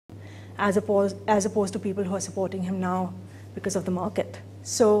as opposed to people who are supporting him now because of the market.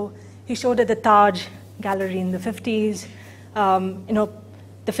 So he showed at the Taj Gallery in the 50s.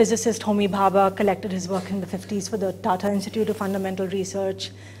 The physicist Homi Bhabha collected his work in the 50s for the Tata Institute of Fundamental Research,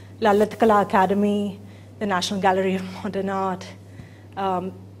 Lalit Kala Academy, the National Gallery of Modern Art,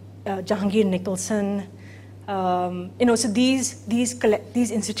 Jahangir Nicholson. So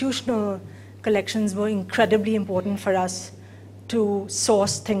these institutional collections were incredibly important for us to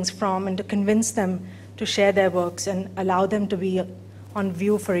source things from and to convince them to share their works and allow them to be on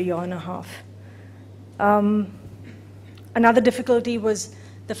view for a year and a half. Another difficulty was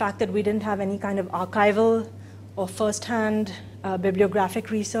the fact that we didn't have any kind of archival or first-hand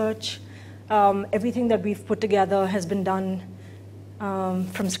bibliographic research. Everything that we've put together has been done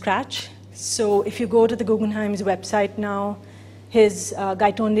from scratch. So if you go to the Guggenheim's website now, his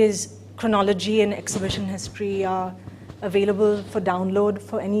Gaitonde's chronology and exhibition history are available for download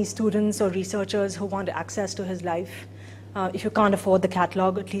for any students or researchers who want access to his life. If you can't afford the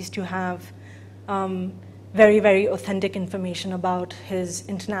catalog, at least you have very, very authentic information about his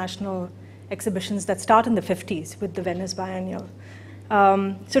international exhibitions that start in the 50s with the Venice Biennial.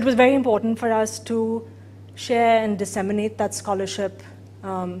 So it was very important for us to share and disseminate that scholarship,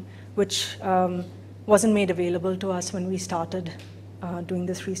 which wasn't made available to us when we started doing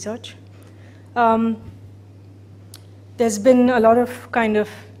this research. There's been a lot of kind of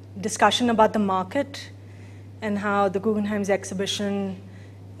discussion about the market and how the Guggenheim's exhibition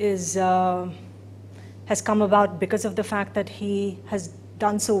has come about because of the fact that he has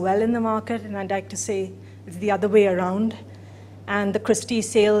done so well in the market, and I'd like to say it's the other way around. And the Christie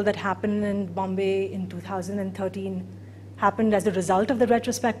sale that happened in Bombay in 2013 happened as a result of the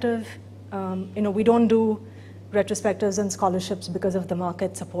retrospective. We don't do retrospectives and scholarships because of the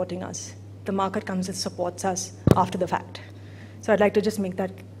market supporting us. The market comes and supports us after the fact. So I'd like to just make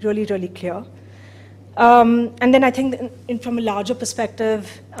that really, really clear. And then I think from a larger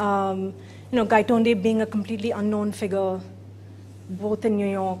perspective, Gaitonde being a completely unknown figure, both in New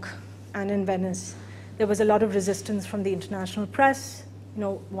York and in Venice, there was a lot of resistance from the international press.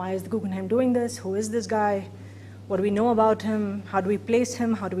 Why is the Guggenheim doing this? Who is this guy? What do we know about him? How do we place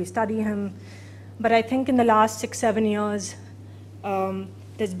him? How do we study him? But I think in the last 6-7 years,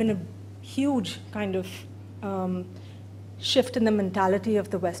 there's been a huge kind of shift in the mentality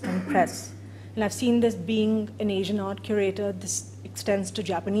of the Western press. And I've seen this being an Asian art curator. This extends to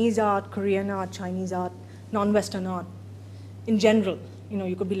Japanese art, Korean art, Chinese art, non-Western art. In general,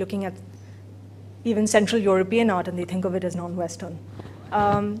 you could be looking at even Central European art and they think of it as non-Western.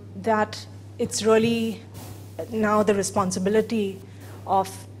 That it's really now the responsibility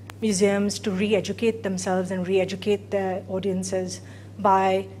of museums to re-educate themselves and re-educate their audiences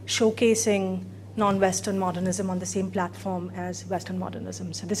by showcasing non-Western modernism on the same platform as Western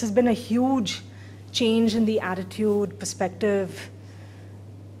modernism. So this has been a huge change in the attitude, perspective,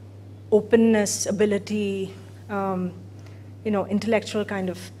 openness, ability, intellectual kind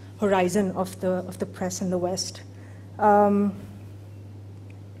of horizon of the press in the West.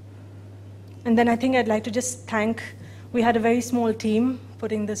 And then I think I'd like to just thank, we had a very small team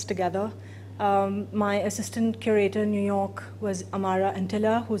putting this together. My assistant curator in New York was Amara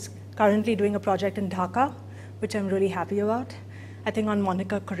Antilla, who's currently doing a project in Dhaka, which I'm really happy about, I think on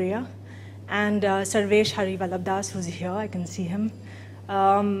Monica, Korea. And Sarvesh Harivalabdas, who's here, I can see him.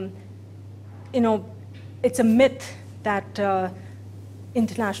 It's a myth that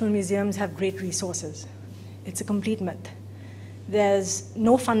international museums have great resources. It's a complete myth. There's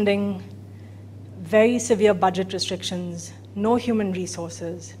no funding, very severe budget restrictions, no human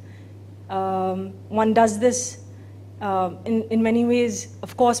resources. One does this in many ways,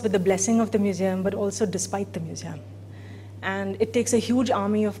 of course, with the blessing of the museum, but also despite the museum. And it takes a huge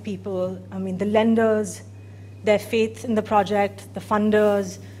army of people. I mean, the lenders, their faith in the project, the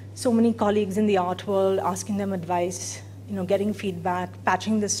funders, so many colleagues in the art world asking them advice, getting feedback,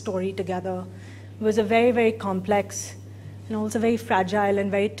 patching this story together. It was a very, very complex and also very fragile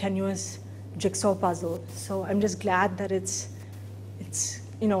and very tenuous jigsaw puzzle. So I'm just glad that it's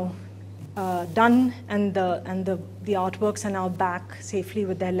done, and the artworks are now back safely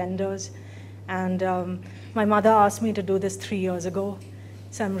with their lenders. And my mother asked me to do this 3 years ago,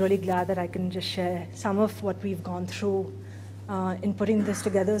 so I'm really glad that I can just share some of what we've gone through in putting this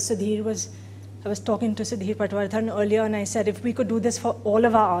together. I was talking to Sudhir Patwardhan earlier, and I said if we could do this for all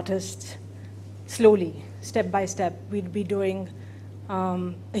of our artists, slowly, step by step, we'd be doing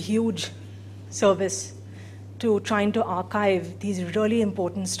a huge service to trying to archive these really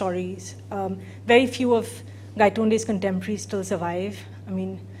important stories. Very few of Gaitonde's contemporaries still survive. I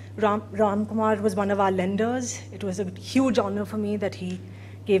mean, Ram Kumar was one of our lenders. It was a huge honor for me that he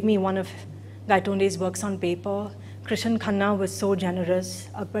gave me one of Gaitonde's works on paper. Krishan Khanna was so generous,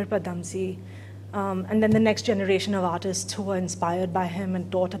 Akbar Padamsi, and then the next generation of artists who were inspired by him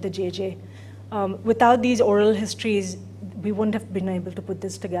and taught at the JJ. Without these oral histories, we wouldn't have been able to put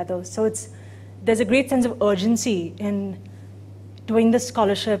this together. So there's a great sense of urgency in doing this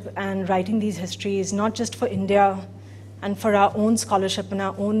scholarship and writing these histories, not just for India and for our own scholarship and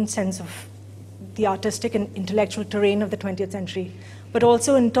our own sense of the artistic and intellectual terrain of the 20th century, but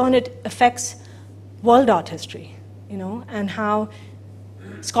also in turn it affects world art history, and how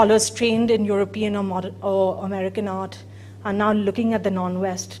scholars trained in European or American art are now looking at the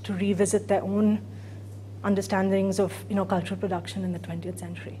non-West to revisit their own understandings of cultural production in the 20th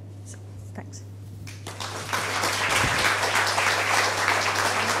century. So, thanks.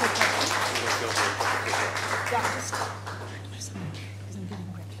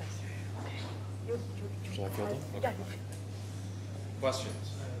 Questions?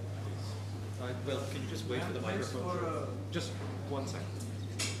 Well, can you just wait for the microphone? Just 1 second.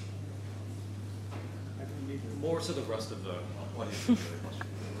 More so the rest of the audience.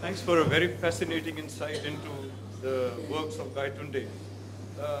 Thanks for a very fascinating insight into the works of Gaitonde.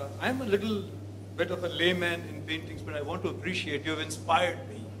 I'm a little bit of a layman in paintings, but I want to appreciate you have inspired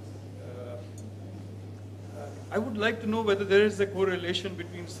me. I would like to know whether there is a correlation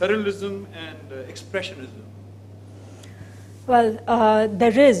between surrealism and expressionism. Well,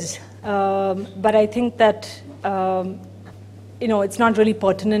 there is, but I think that it's not really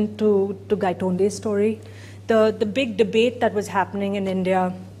pertinent to Gaitonde's story. The big debate that was happening in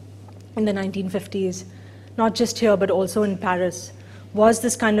India in the 1950s, not just here but also in Paris, was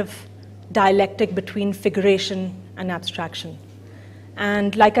this kind of dialectic between figuration and abstraction.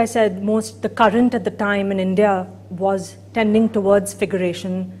 And like I said, the current at the time in India was tending towards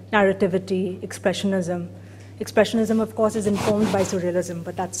figuration, narrativity, expressionism. Expressionism, of course, is informed by surrealism,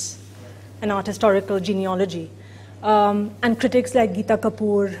 but that's an art historical genealogy. And critics like Geeta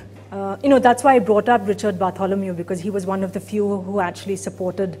Kapoor, that's why I brought up Richard Bartholomew, because he was one of the few who actually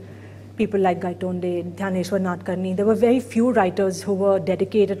supported people like Gaitonde, Dhyaneshwar Nadkarni. There were very few writers who were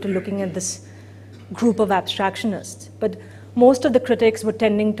dedicated to looking at this group of abstractionists. But most of the critics were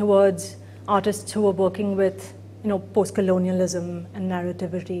tending towards artists who were working with postcolonialism and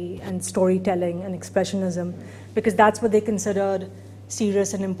narrativity and storytelling and expressionism, because that's what they considered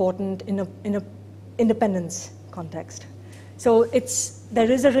serious and important in a independence context. So there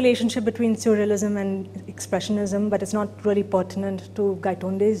is a relationship between surrealism and expressionism, but it's not really pertinent to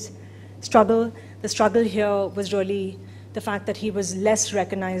Gaitonde's struggle. The struggle here was really the fact that he was less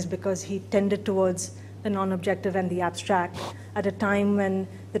recognized because he tended towards the non-objective and the abstract at a time when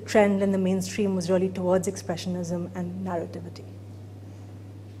the trend in the mainstream was really towards expressionism and narrativity.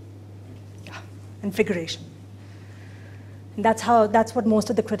 Yeah, and figuration. And that's what most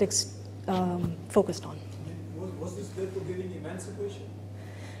of the critics focused on. Was this there for giving emancipation?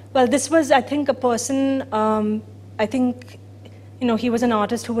 Well, this was, I think, a person, he was an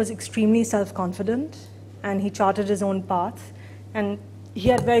artist who was extremely self-confident, and he charted his own path, and he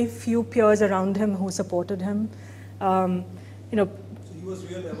had very few peers around him who supported him. So he was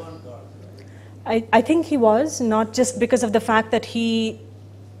real avant-garde, right? I think he was, not just because of the fact that he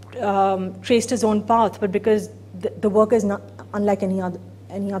traced his own path, but because the work is not unlike any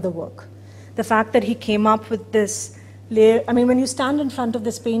other work. The fact that he came up with this layer, when you stand in front of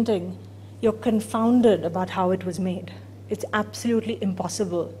this painting, you're confounded about how it was made. It's absolutely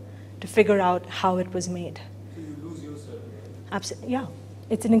impossible to figure out how it was made. So you lose yourself, right? Absolutely, yeah.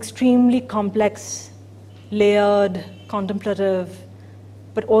 It's an extremely complex, layered, contemplative,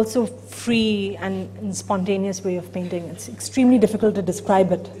 but also free and spontaneous way of painting. It's extremely difficult to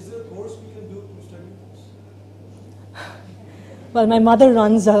describe it. Is there a course we can do to study this? Well, my mother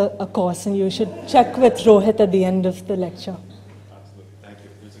runs a course, and you should check with Rohit at the end of the lecture. Absolutely. Thank you.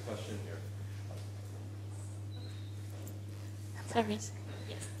 There's a question here. Sorry. Yes.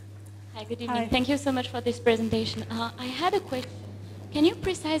 Hi, good evening. Hi. Thank you so much for this presentation. I had a question. Can you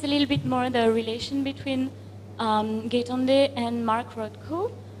precise a little bit more the relation between Gaitonde and Mark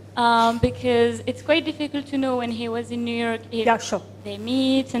Rothko? Because it's quite difficult to know when he was in New York if Yeah, sure. they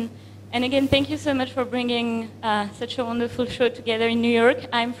meet. And again, thank you so much for bringing such a wonderful show together in New York.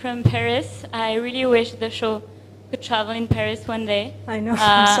 I'm from Paris. I really wish the show could travel in Paris one day. I know.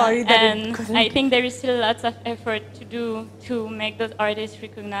 I'm sorry that and it couldn't. I think there is still lots of effort to do to make those artists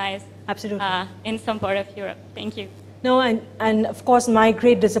recognized Absolutely. in some part of Europe. Thank you. No, and of course, my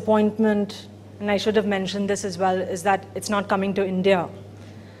great disappointment, and I should have mentioned this as well, is that it's not coming to India.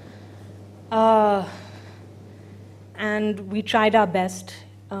 And we tried our best.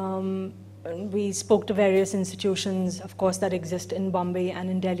 we spoke to various institutions, of course, that exist in Bombay and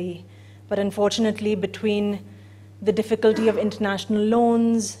in Delhi. But unfortunately, between the difficulty of international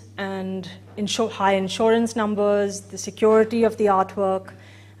loans and high insurance numbers, the security of the artwork,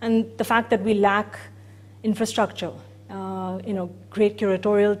 and the fact that we lack infrastructure, great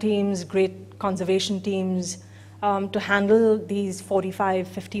curatorial teams, great conservation teams, to handle these 45,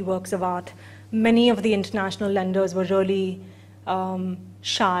 50 works of art. Many of the international lenders were really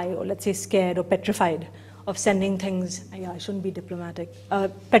shy, or let's say scared or petrified of sending things, I shouldn't be diplomatic,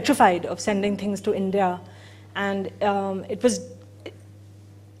 petrified of sending things to India. And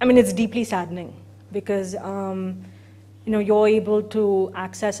it's deeply saddening because, you're able to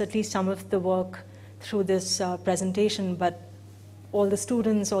access at least some of the work through this presentation, but all the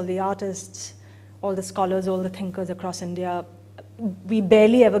students, all the artists, all the scholars, all the thinkers across India, we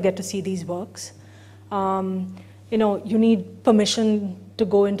barely ever get to see these works. You need permission to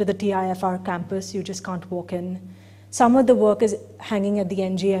go into the TIFR campus, you just can't walk in. Some of the work is hanging at the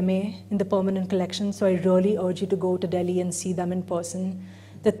NGMA in the permanent collection, so I really urge you to go to Delhi and see them in person.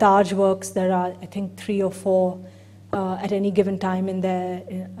 The Taj works, there are, I think, 3 or 4 at any given time in there,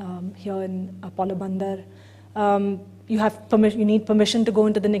 here in Apollo Bandar. You need permission to go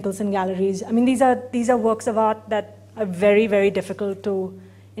into the Nicholson galleries. These are works of art that are very, very difficult to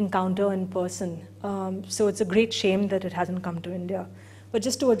encounter in person. So it's a great shame that it hasn't come to India. But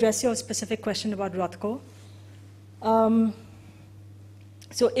just to address your specific question about Rothko,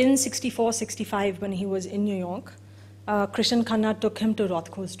 so in 64, 65, when he was in New York, Krishan Khanna took him to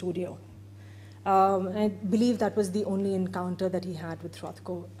Rothko's studio. I believe that was the only encounter that he had with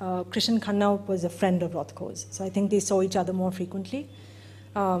Rothko. Krishan Khanna was a friend of Rothko's, so I think they saw each other more frequently.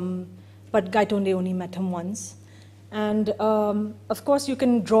 But Gaitonde only met him once. And of course, you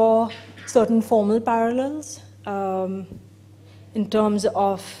can draw certain formal parallels in terms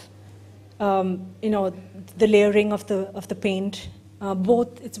of the layering of the paint.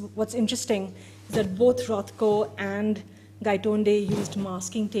 What's interesting is that both Rothko and Gaitonde used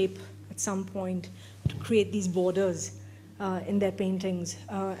masking tape at some point to create these borders in their paintings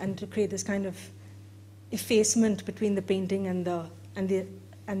and to create this kind of effacement between the painting and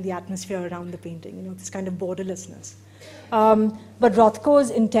the atmosphere around the painting. This kind of borderlessness. But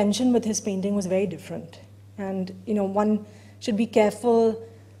Rothko's intention with his painting was very different, and one should be careful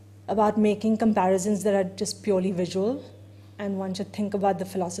about making comparisons that are just purely visual, and one should think about the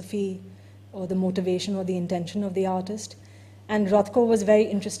philosophy or the motivation or the intention of the artist. And Rothko was very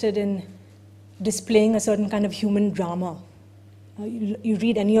interested in displaying a certain kind of human drama. You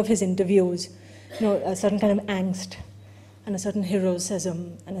read any of his interviews, a certain kind of angst and a certain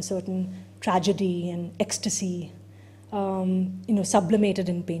heroism and a certain tragedy and ecstasy, sublimated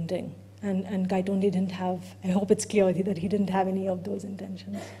in painting. And Gaitonde didn't have, I hope it's clear that he didn't have any of those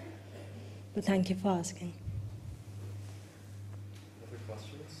intentions. But thank you for asking. Other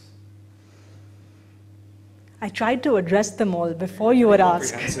questions? I tried to address them all before you would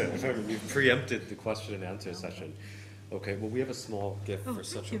ask. You preempted the question and answer session. Okay, well, we have a small gift for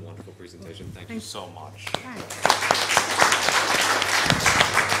such a wonderful presentation. Thank you so much. Thanks.